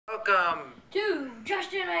Welcome to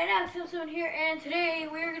Justin and Alex Simpson here, and today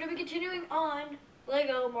we're going to be continuing on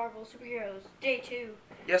Lego Marvel Superheroes Day 2.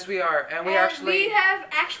 Yes, we are, and we have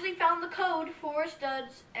actually found the code for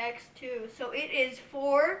Studs X2. So it is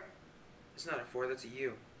 4. It's not a 4, that's a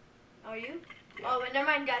U. Oh, U? Yeah. Oh, but never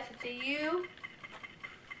mind, guys. It's a U,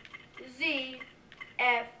 Z,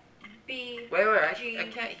 F, B, G, I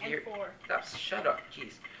can't hear. and 4. Stop, shut up,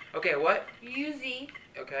 jeez. Okay, what? U, Z,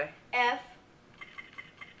 Okay. F,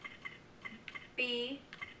 B,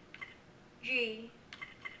 G,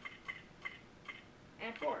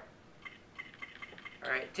 and 4.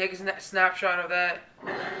 Alright, take a snapshot of that.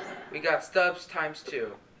 We got stubs times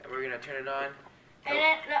 2. And we're going to turn it on. And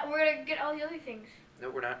then we're going to get all the other things. No,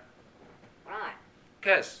 we're not. Why not?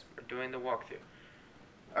 Because we're doing the walkthrough.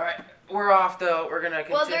 Alright, we're off though. We're going to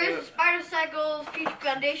continue. Well, there's Spider Cycles, Future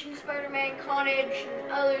Foundation, Spider-Man, Carnage,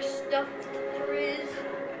 and other stuff there is.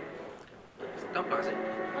 Don't pause it.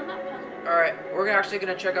 I'm not puzzled. Alright, we're actually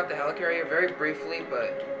going to check out the helicarrier very briefly,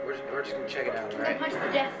 but we're just going to check it out, alright? Punch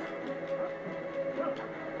to death.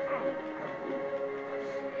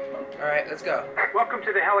 Alright, let's go. Welcome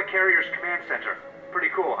to the Helicarrier's command center. Pretty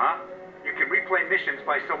cool, huh? You can replay missions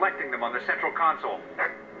by selecting them on the central console.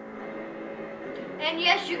 And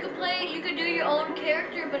yes, you can do your own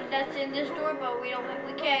character, but that's in this door, but we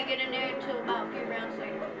can't get in there until about a few rounds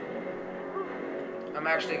later. I'm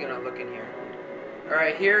actually going to look in here.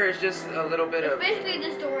 Alright, here is just a little bit It's of... basically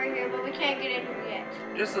this door right here, but we can't get in here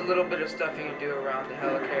yet. Just a little bit of stuff you can do around the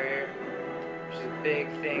helicarrier. Which is a big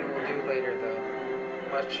thing we'll do later,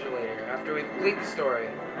 though. Much later, after we complete the story.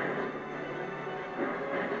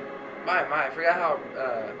 My, I forgot how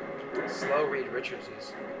slow Reed Richards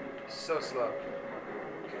is. He's so slow.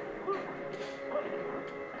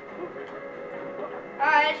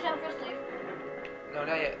 Alright, it's time for us to leave. No,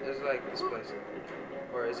 not yet. There's like this place.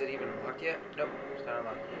 Or is it even unlocked yet? Nope, it's not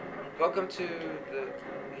unlocked. Welcome to the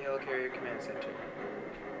Helicarrier Command Center.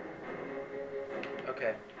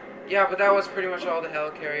 Okay. Yeah, but that was pretty much all the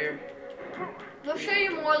Helicarrier. We'll show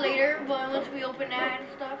you more later, but once we open that and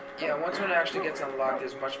stuff. Yeah, once one actually gets unlocked,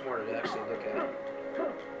 there's much more to actually look at.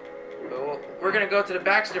 But we're going to go to the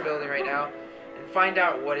Baxter building right now and find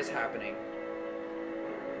out what is happening.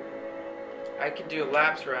 I can do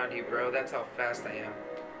laps around you, bro. That's how fast I am.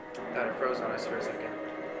 Thought it froze on us for a second.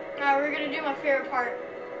 Alright, we're going to do my favorite part.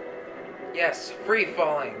 Yes, free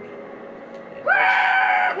falling.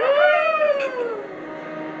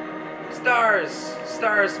 Stars!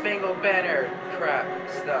 Stars Spangled Banner crap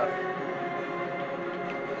stuff.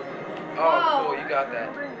 Oh, Whoa. cool, you got that.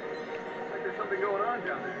 Like there's something going on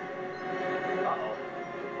down there. Uh-oh.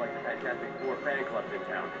 Looks like the Fantastic Four fan club's in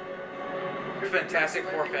town. Fantastic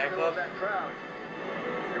Four fan club? That crowd.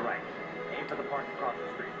 You're right. Aim for the park across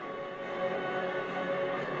the street.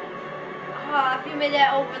 If you made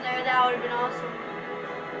that over there, that would have been awesome.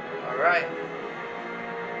 Alright.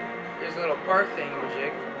 Here's a little park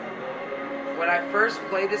thingamajig. When I first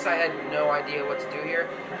played this, I had no idea what to do here.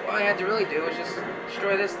 All I had to really do was just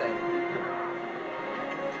destroy this thing.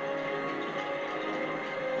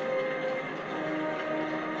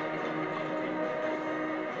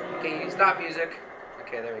 Okay, you stop music.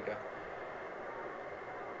 Okay, there we go.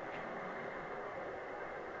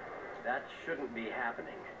 That shouldn't be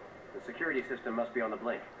happening. The security system must be on the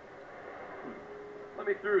blink. Let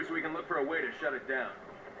me through so we can look for a way to shut it down.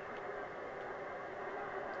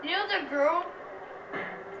 You know the girl?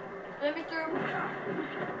 Let me through.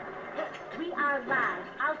 We are live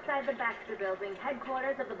outside the Baxter Building,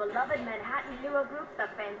 headquarters of the beloved Manhattan hero group, the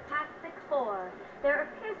Fantastic Four. There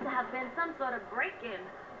appears to have been some sort of break-in.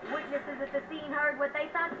 Witnesses at the scene heard what they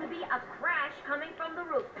thought to be a crash coming from the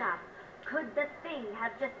rooftop. Could the thing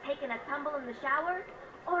have just taken a tumble in the shower?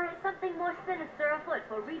 Or is something more sinister afoot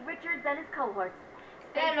for Reed Richards and his cohorts?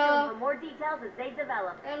 Stay tuned for more details as they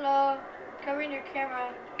develop. Hello. Covering your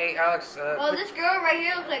camera. Hey, Alex. Oh, this girl right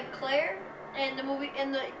here looks like Claire in the movie.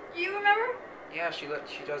 Do you remember? Yeah, she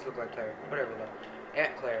does look like Claire. Whatever though.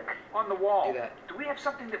 Aunt Claire. On the wall. Do that. Do we have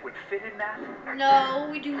something that would fit in that? No,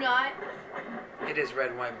 we do not. It is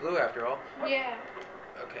red, white, blue after all. Yeah.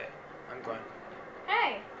 Okay, I'm going.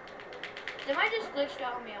 Hey. Am I just glitched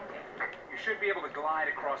out on me? Okay. You should be able to glide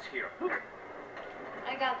across here.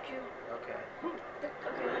 I got you. Okay. Okay.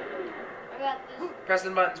 I got this. Pressing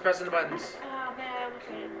the buttons, pressing the buttons. Oh man, I almost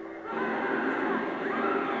hit it.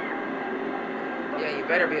 Yeah, you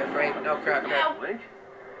better be afraid. No, crap. Ow. Blink?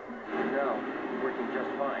 No, it's working just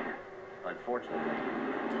fine. Unfortunately.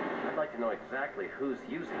 I'd like to know exactly who's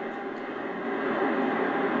using it.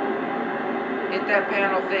 Hit that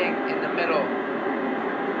panel thing in the middle.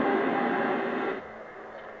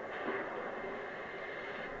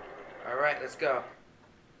 Alright, let's go.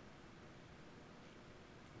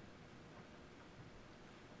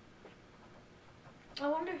 I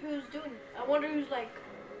wonder who's doing it. I wonder who's like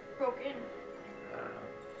broke in. I don't know.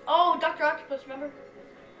 Oh, Dr. Octopus, remember?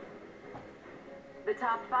 The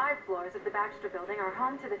top 5 floors of the Baxter Building are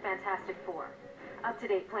home to the Fantastic Four.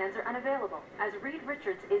 Up-to-date plans are unavailable, as Reed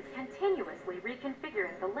Richards is continuously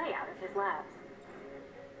reconfiguring the layout of his labs.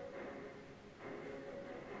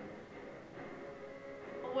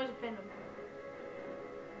 Or was it Venom?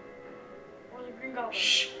 Or was it Green Goblin?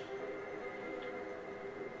 Shh.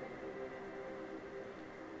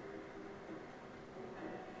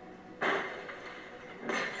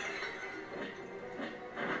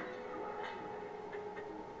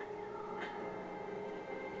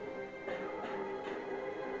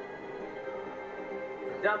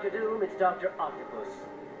 Dr. Doom, it's Dr. Octopus.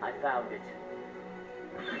 I found it.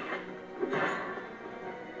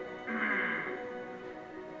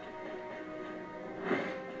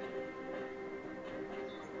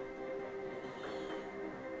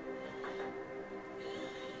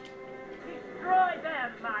 Destroy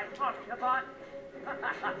them, my Octobot!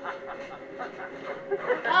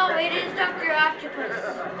 Oh, it is Dr.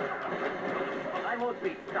 Octopus. I won't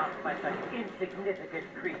be stopped by such insignificant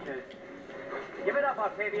creatures. Give it up,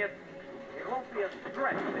 Octavius. It won't be a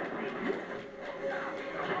stretch to defeat you.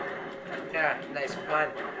 Yeah, nice pun.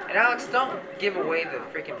 And Alex, don't give away the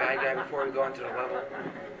freaking bad guy before we go into the level.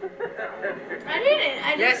 I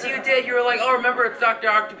didn't. Yes, you did. You were like, oh, remember it's Dr.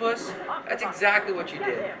 Octopus? That's exactly what you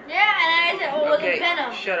did. Yeah, and I said, oh, was it Okay,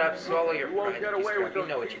 Venom? shut up. Swallow your You won't pride. get You away scrub. with You those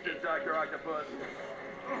know what you creatures, did. Dr. Octopus.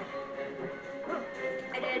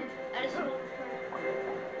 I did. I just.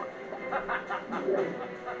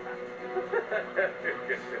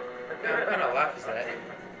 What kind of laugh is that?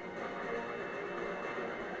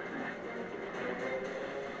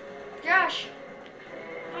 Josh,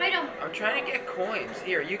 fight him. I'm trying to get coins.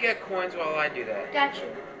 Here, you get coins while I do that. Got you.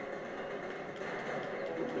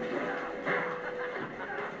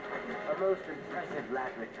 A most impressive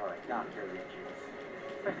laboratory, Dr. Richards,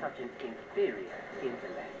 for such an inferior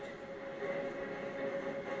intellect.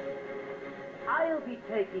 I'll be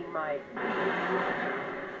taking my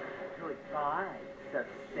goodbye,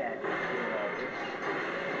 substantial.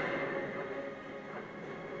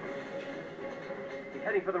 He's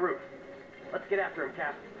heading for the roof. Let's get after him,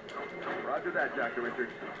 Cap. Roger that, Dr.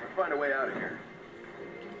 Richards. Let's find a way out of here.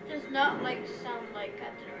 Does not like sound like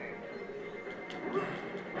Captain America.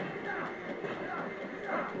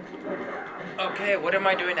 Okay, what am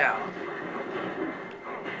I doing now?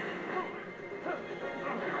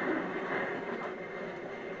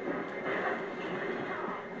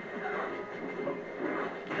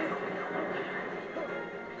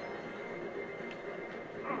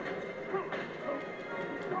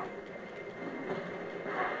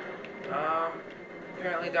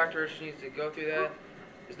 Apparently Dr. Richards needs to go through that.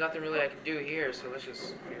 There's nothing really I can do here, so let's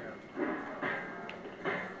just figure out.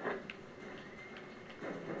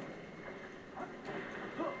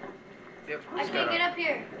 Yep, I just can't gotta- get up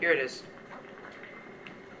here. Here it is.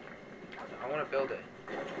 I want to build it.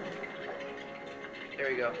 There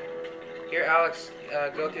we go. Here, Alex,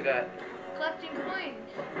 go through that. Collecting coins.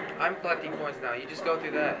 I'm collecting coins now. You just go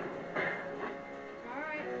through that.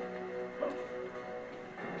 Alright.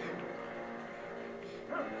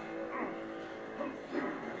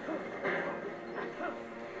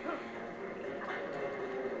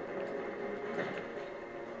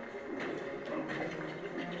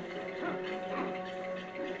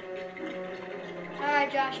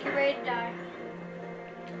 Alright, Josh, get ready to die.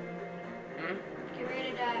 Hmm? Get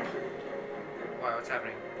ready to die. Wow, what's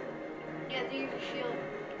happening? You have to use your shield.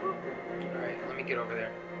 Alright, let me get over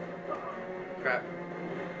there. Crap.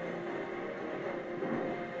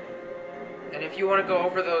 And if you want to go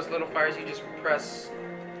over those little fires, you just press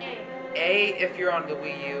A. A if you're on the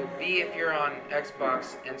Wii U, B if you're on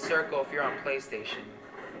Xbox, and circle if you're on PlayStation.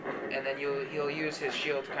 And then he'll use his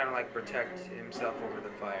shield to kind of like protect himself over the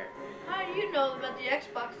fire. How do you know about the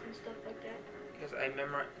Xbox and stuff like that?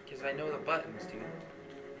 Because I know the buttons, dude.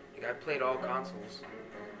 Like I played all consoles,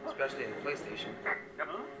 especially the PlayStation.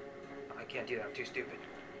 I can't do that. I'm too stupid.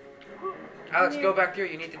 Alex, go back through.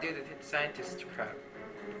 You need to do the scientist crap.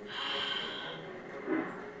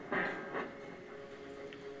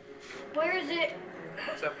 Where is it?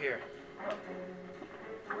 It's up here.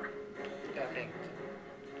 That thing.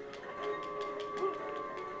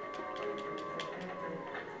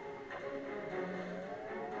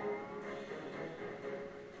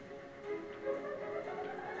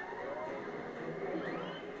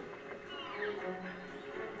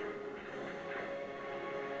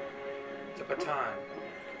 It's a baton.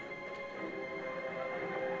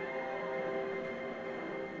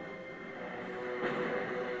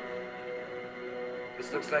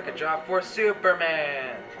 This looks like a job for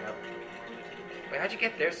Superman. Nope. Wait, how'd you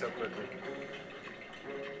get there so quickly?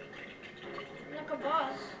 Like a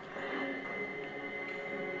boss.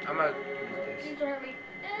 I'm gonna use Please this. don't hurt me.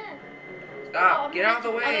 Stop! Oh, Get out of the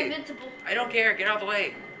I'm way! invincible. I don't care. Get out of the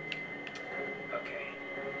way. Okay.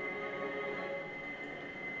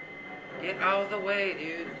 Get out of the way,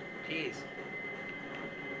 dude. Jeez.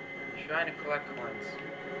 I'm trying to collect coins.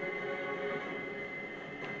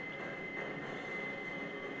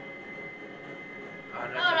 Oh,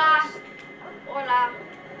 no, Hola. it's Hola.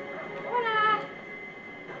 Hola.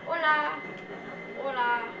 Hola. Hola.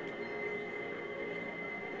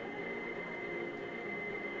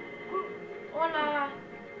 Hola.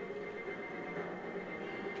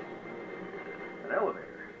 An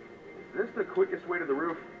elevator. Is this the quickest way to the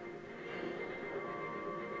roof?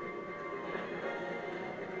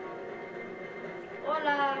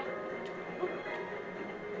 Hola.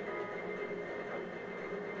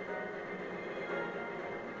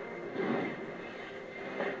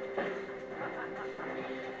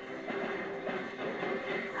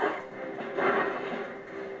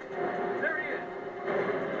 There he is!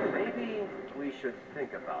 Maybe we should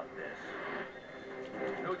think about this.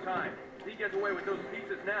 No time. If he gets away with those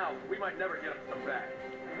pieces now, we might never get them back.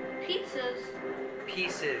 Pizzas.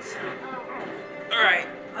 pieces. Oh. Alright,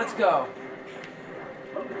 let's go.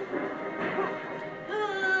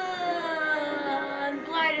 I'm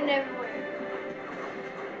gliding everywhere.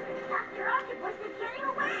 Dr. Octopus is getting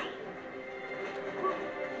away.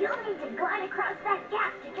 You'll need to glide across that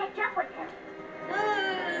gap to catch up with him.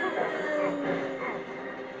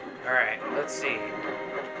 Alright, let's see.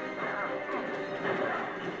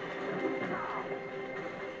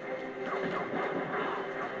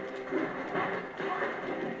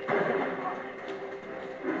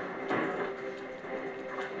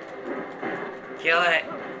 Kill it.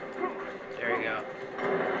 There we go.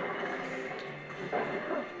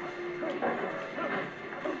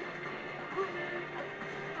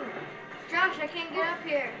 Josh, I can't get up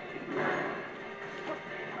here.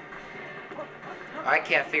 I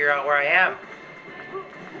can't figure out where I am.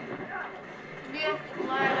 You have to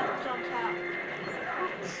glide up to on top.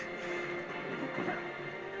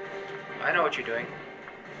 I know what you're doing.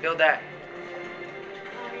 Build that.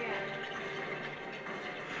 Oh yeah.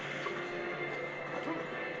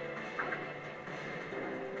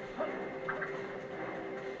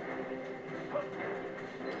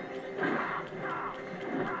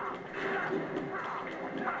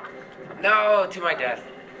 No, to my death.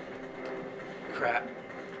 Crap.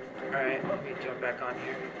 Alright, let me jump back on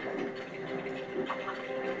here.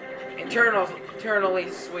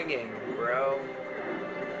 Internally swinging, bro.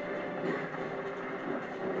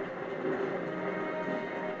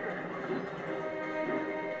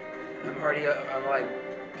 I'm like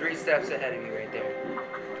 3 steps ahead of you right there.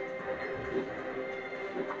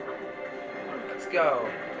 Let's go.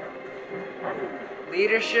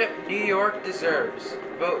 Leadership New York deserves.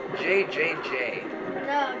 Vote JJJ.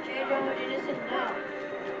 No, J.J. Didn't no.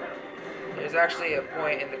 There's actually a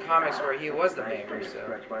point in the comics where he was the mayor, so.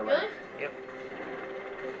 Stretch my Really? legs. Yep.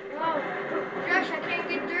 No. Josh, I can't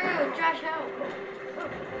get through. Josh, help.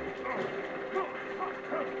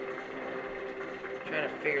 Trying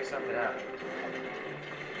to figure something out.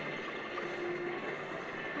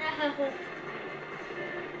 No.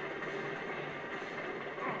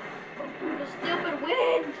 The stupid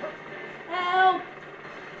wind. Help.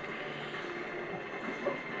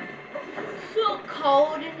 So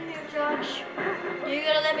cold in here, Josh. You're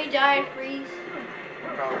gonna let me die and freeze?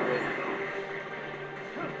 Probably.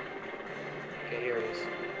 Okay, here it is.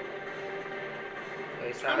 Wait,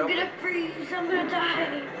 it's not I'm open. gonna freeze. I'm gonna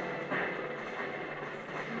die.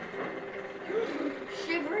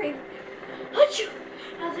 Shivering. Achoo!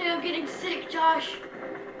 I think I'm getting sick, Josh.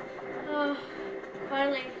 Oh,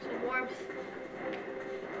 finally, some warmth.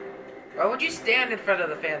 Why would you stand in front of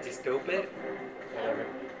the fans, you stupid? Whatever.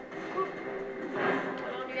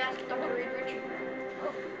 Why don't you ask Dr. Reed Richard?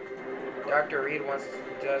 Dr. Reed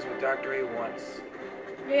does what Dr. Reed wants.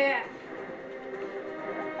 Yeah.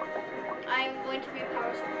 I'm going to be a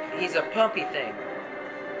power switch. He's a pumpy thing.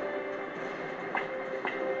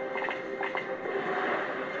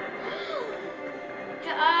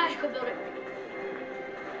 Josh, go build it.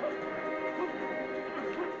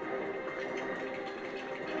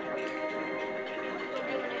 Go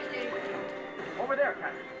do the next dude. Over there,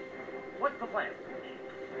 Captain. What's the plan?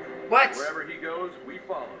 What? Wherever he goes, we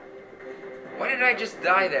follow. Why did I just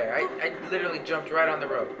die there? I literally jumped right on the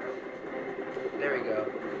rope. There we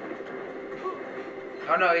go.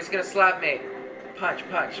 Oh no, he's gonna slap me. Punch,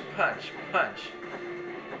 punch, punch, punch.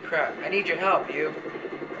 Crap, I need your help, you.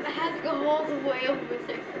 I have to go all the way over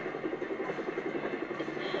there.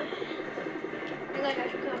 You're like, I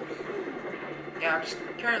should come. Yeah, I'm just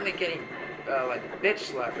currently getting like bitch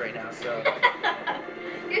slapped right now, so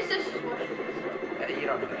Your sister's watching this. you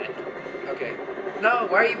don't know that. Okay. No,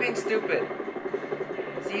 why are you being stupid?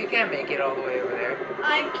 See, you can't make it all the way over there.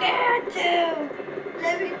 I can't do.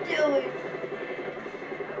 Let me do it.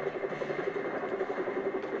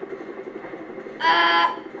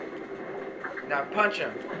 Now punch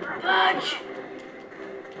him. Punch.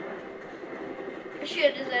 I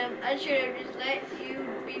should have just let you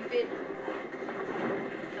be bitten.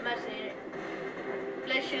 I'm not saying it.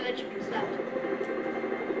 But I should have let you be slapped.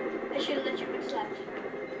 I should have let you be slapped.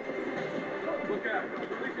 Look out.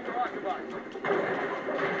 Releasing the rocket box.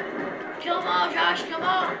 Kill them all, Josh. Come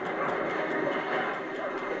on.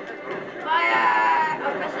 Fire.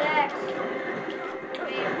 I'll press X. I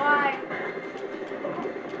mean, Y.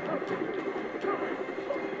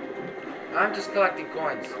 I'm just collecting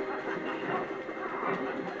coins.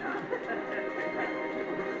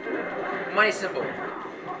 Money symbol.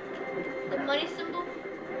 The money symbol.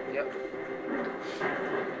 Yep.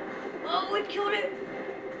 Oh, we killed it.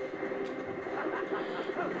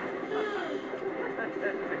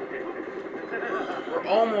 We're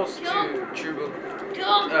almost to Kill. True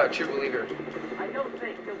Kill. Believer. I don't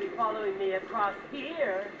think you'll be following me across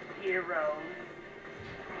here, hero.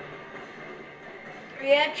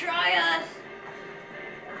 Yeah, try us.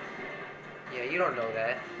 Yeah, you don't know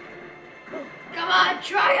that. Come on,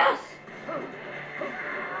 try us.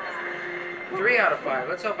 3 out of 5.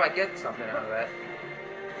 Let's hope I get something out of that.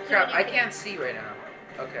 Crap, I can't see right now.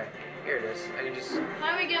 Okay, here it is. I can just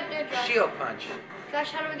How do we get up there, Josh? shield punch.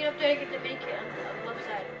 Josh, how do we get up there to get the mini kit on the left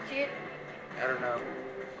side? See it? I don't know.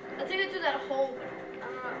 I think it's through that hole. I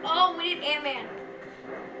don't know. Oh, we need Ant-Man.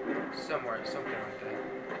 Somewhere, something like that.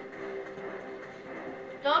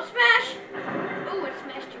 Don't smash. Oh, it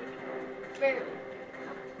smashed you. Barely.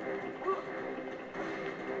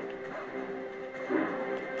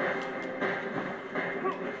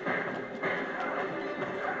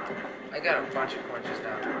 I got a bunch of coins just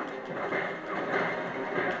now.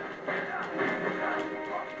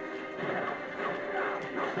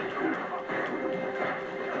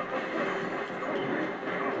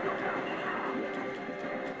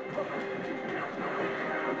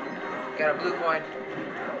 Got a blue coin.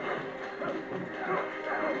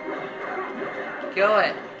 Kill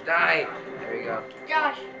it. Die. There you go.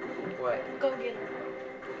 Josh, What? go get him.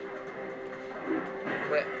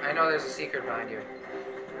 Wait, I know there's a secret behind you.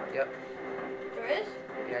 Yep. There is?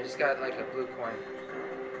 Yeah, I just got like a blue coin.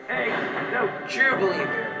 Hey, no. True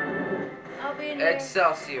Believer. I'll be in here.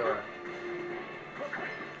 Excelsior.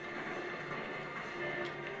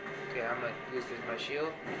 Okay, I'm gonna use this my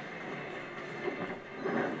shield.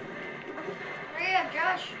 Hurry up,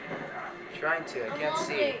 Josh. Trying to, I I'm can't lonely.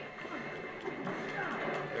 see.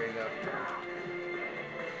 There you go.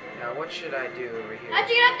 Now what should I do over here? How'd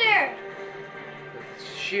you get up there?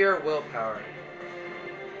 With sheer willpower.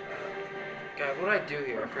 God, what did I do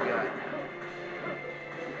here? I forgot.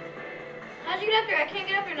 How'd you get up there? I can't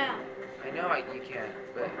get up there now. I know you can't,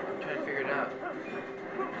 but I'm trying to figure it out.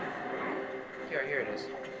 Here it is.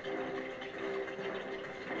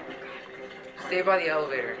 Stay by the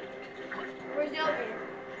elevator. Where's the elevator?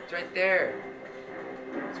 It's right there.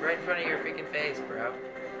 It's right in front of your freaking face, bro.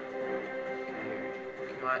 Okay, here.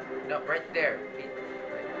 Come on. No, right there. Right.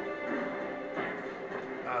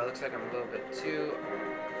 Oh, it looks like I'm a little bit too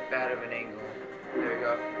bad of an angle. There we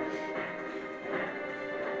go.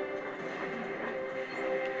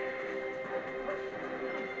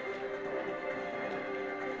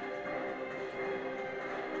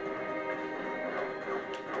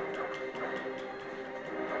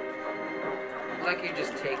 Like you're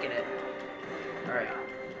just taking it. Alright.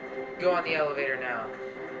 Go on the elevator now.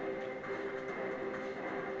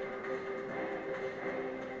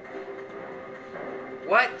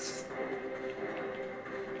 What? It's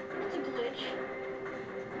a glitch.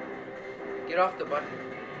 Get off the button.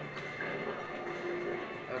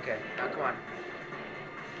 Okay, now come on.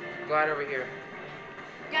 Glide over here.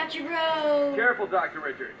 Got you, bro. Careful, Dr.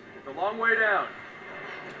 Richards. It's a long way down.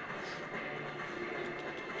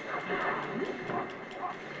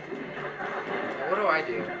 Now, what do I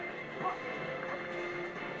do? I'm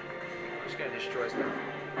just gonna destroy stuff.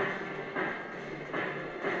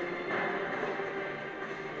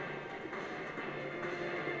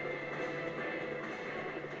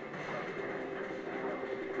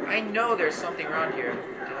 I know there's something around here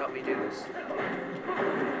to help me do this.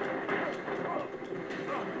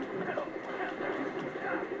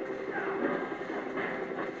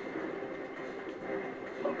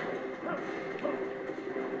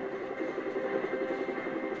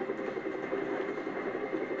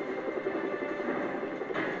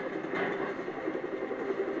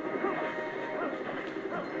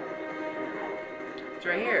 It's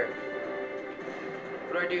right here.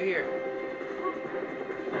 What do I do here?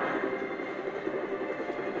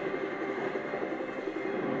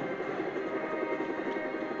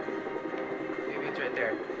 Maybe it's right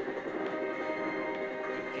there.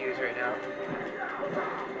 Confused right now.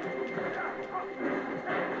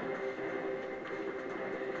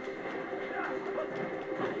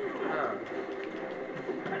 Huh.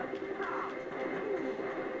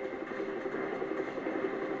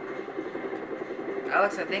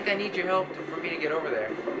 Alex, I think I need your help for me to get over there.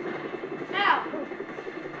 How?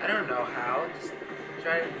 I don't know how. Just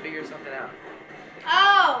try to figure something out.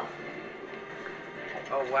 Oh!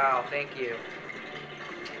 Oh wow, thank you.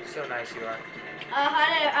 So nice you are.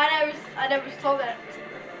 I never saw that.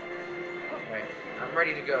 Right, I'm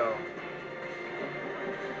ready to go.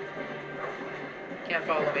 Can't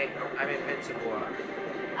follow me. I'm invincible.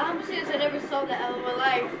 I'm serious, I never saw that out of my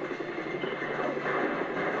life.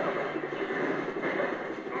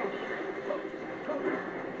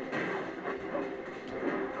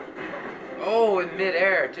 Oh, in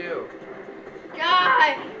midair too.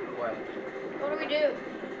 God! What? What do we do?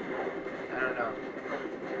 I don't know.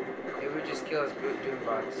 Maybe we just kill his doom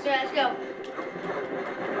bots. Yeah, let's go.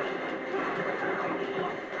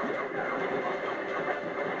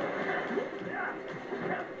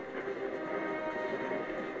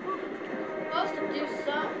 We're supposed to do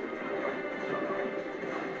something.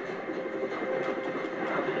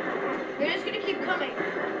 We're just gonna keep coming.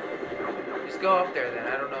 Just go up there then.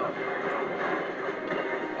 I don't know.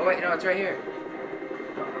 Oh wait, no, it's right here.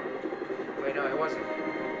 Wait, no, it wasn't.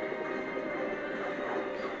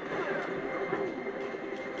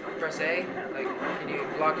 Press A? Like, can you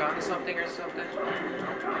lock onto something or something?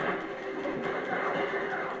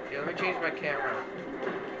 Here, let me change my camera.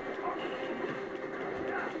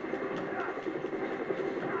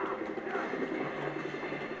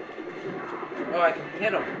 Oh, I can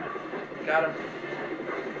hit him. Got him.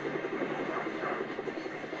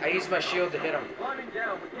 I used my shield to hit him. Climbing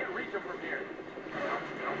down, we can't reach him from here.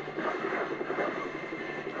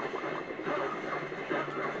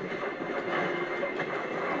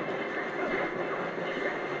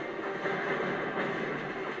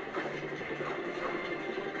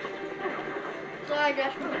 Sorry,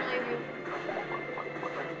 Josh, we don't believe you.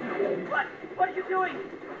 What? What are you doing?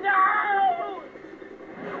 No!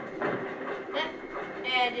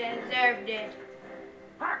 And deserved it.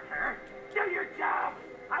 Parker, do your job.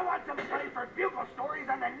 I want some play for bugle stories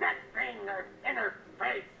on the net thing or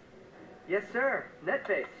interface. Yes, sir.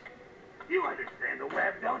 Netface. You understand the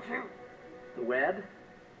web, don't you? The web?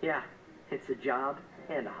 Yeah, it's a job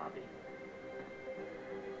and a hobby.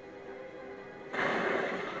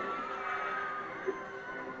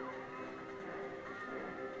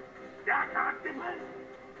 Doc Octopus?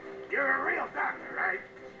 You're a real doctor, right?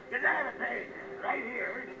 Because I have a page right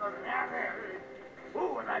here. It goes down there.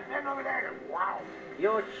 Ooh, and I've been over there. Wow.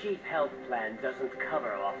 Your cheap health plan doesn't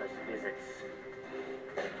cover office visits.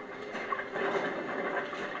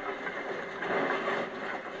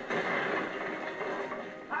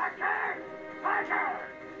 Parker! Parker!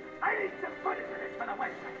 I need some footage of this for the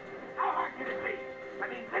website. How hard can it be? I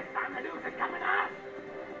mean, this time the news is coming on.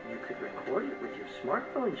 You could record it with your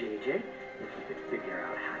smartphone, JJ, if you could figure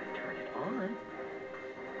out how to turn it on.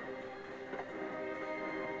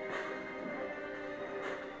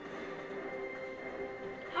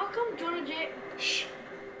 How come Johnny J... Shh.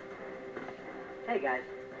 Hey, guys.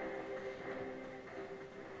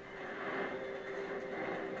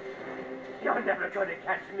 You're never gonna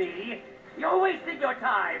catch me. You're wasting your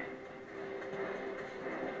time.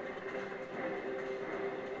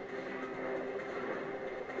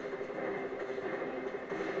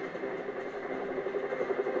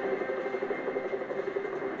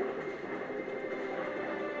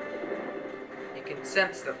 You can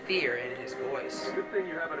sense the fear in his voice. Good thing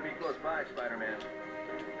you happen to be close by, Spider-Man.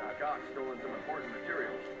 Doc Ock's stolen some important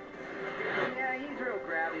materials. Yeah, he's real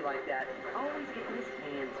grabby like that. Always getting his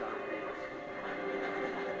hands on things.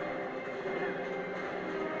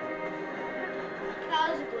 That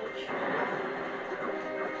was a glitch.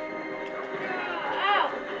 Ow!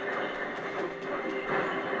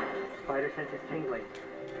 Spider sense is tingling.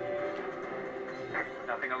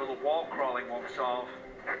 Nothing a little wall crawling won't solve.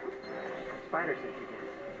 Spider sense again.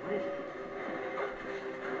 What is it?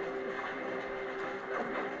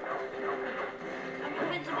 I'm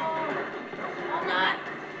invincible. I'm not.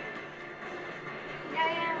 Yeah, I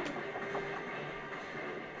am.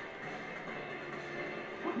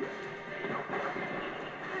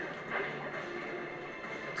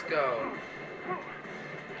 Let's go.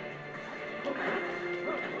 What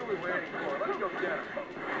are we waiting for? Let's go get him.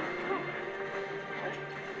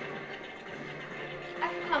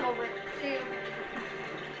 I'm over it. See you.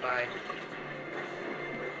 Bye.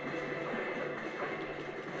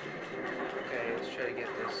 Okay, let's try to get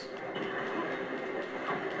this.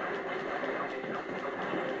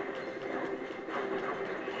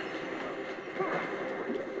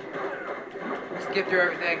 Skip through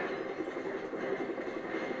everything.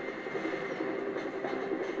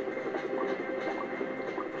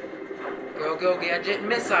 Go, go, gadget,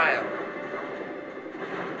 missile!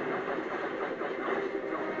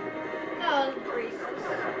 Oh, racist.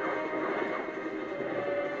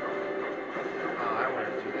 Oh, I want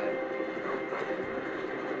to do that.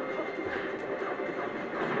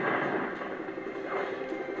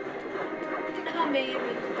 How many of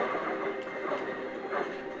it?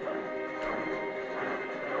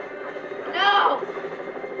 No!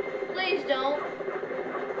 Please don't.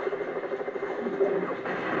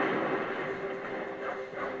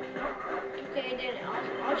 Okay, I did it.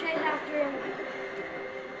 I'll chase after him.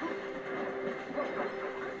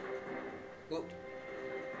 Whoop.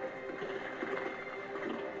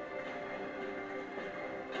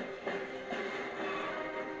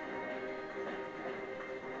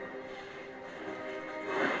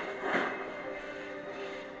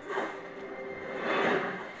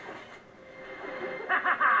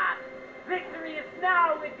 Victory is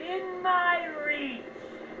now within my reach.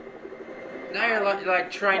 Now you're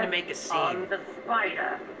like trying to make a On scene. the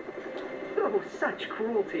spider. Oh, such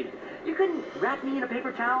cruelty. You couldn't wrap me in a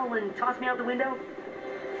paper towel and toss me out the window?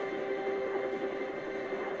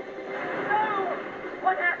 No!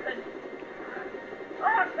 What happened?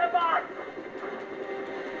 Octobot!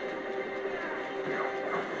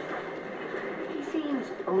 He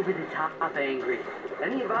seems over the top angry.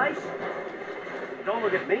 Any advice? Don't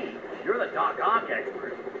look at me. You're the Doc Ock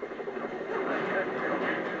expert.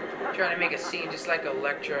 Trying to make a scene just like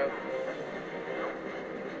Electro.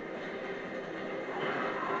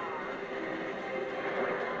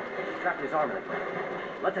 Trapped his arm in the ground.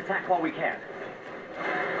 Let's attack while we can.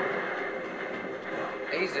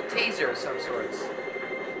 I used a taser of some sorts.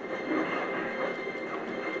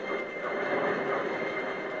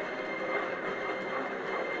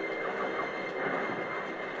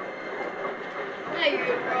 No,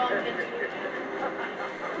 you're wrong.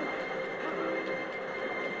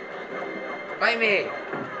 Fight me!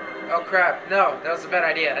 Oh crap, no, that was a bad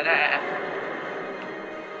idea. Where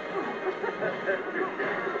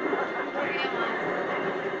am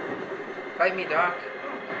I? Fight me, Doc.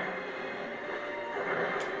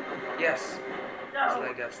 Yes. No! So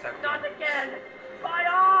I got stuck Not again. again! My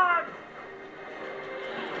arm!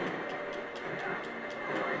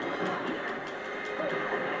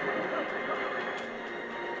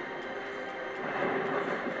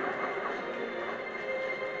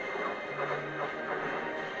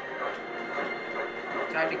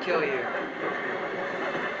 Time to kill you.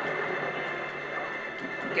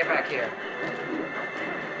 Get back here.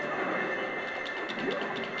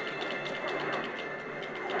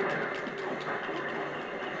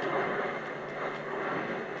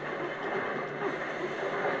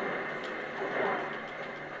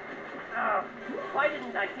 Oh, why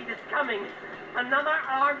didn't I see this coming? Another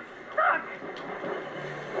arm stuck!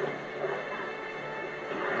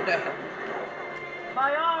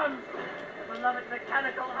 My arms! The beloved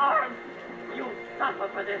mechanical arms! You'll suffer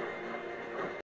for this!